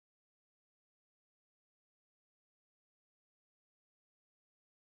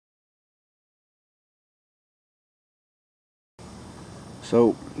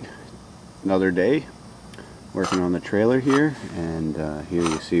So another day working on the trailer here, and here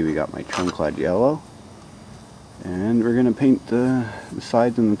you see we got my trim clad yellow, and we're gonna paint the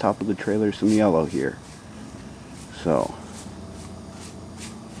sides and the top of the trailer some yellow here. So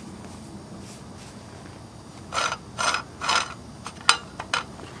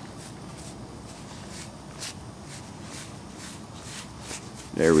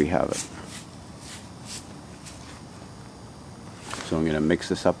there we have it. So I'm going to mix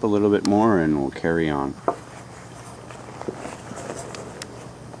this up a little bit more and we'll carry on.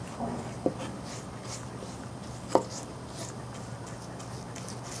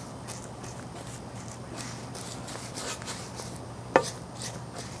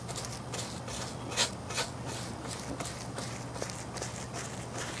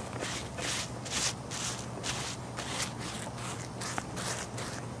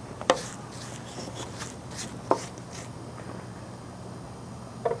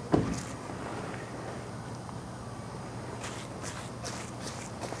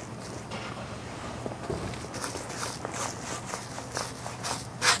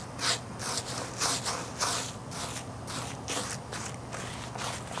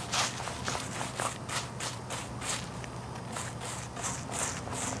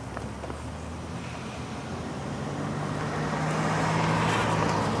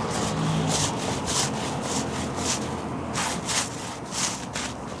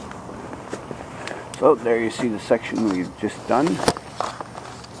 So there you see the section we've just done.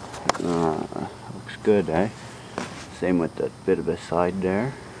 Looks good, eh? Same with the bit of a side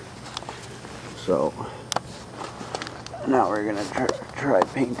there. So now we're gonna try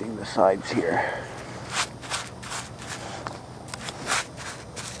painting the sides here.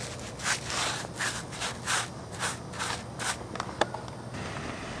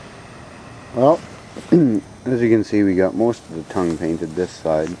 Well, as you can see, we got most of the tongue painted this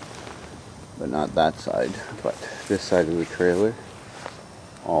side, but not that side, but this side of the trailer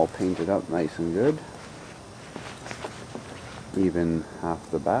all painted up nice and good. Even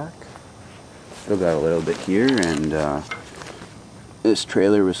half the back. Still got a little bit here, and this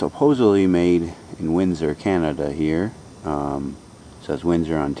trailer was supposedly made in Windsor, Canada here. It says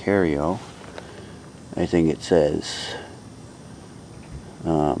Windsor, Ontario. I think it says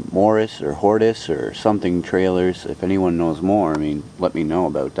Morris or Hortis or something trailers. If anyone knows more, I mean, let me know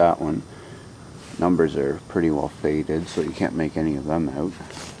about that one. Numbers are pretty well faded, so you can't make any of them out.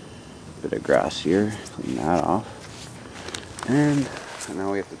 Bit of grass here, clean that off. And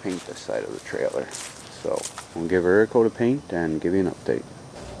now we have to paint this side of the trailer. So we'll give her a coat of paint and give you an update.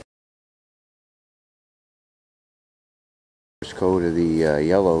 First coat of the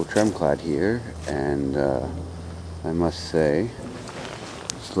yellow trim clad here, and I must say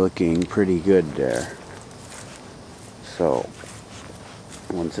it's looking pretty good there. So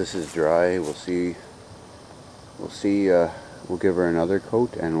once this is dry, we'll give her another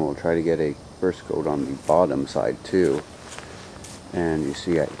coat, and we'll try to get a first coat on the bottom side too. And you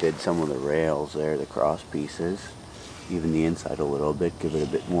see I did some of the rails there, the cross pieces, even the inside a little bit, give it a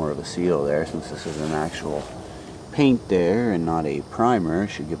bit more of a seal there, since this is an actual paint there and not a primer.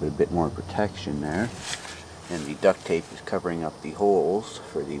 Should give it a bit more protection there. And the duct tape is covering up the holes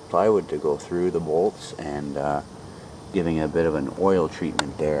for the plywood to go through the bolts, and giving a bit of an oil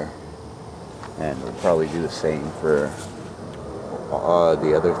treatment there. And we'll probably do the same for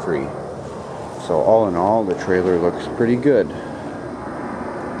the other three. So all in all, the trailer looks pretty good.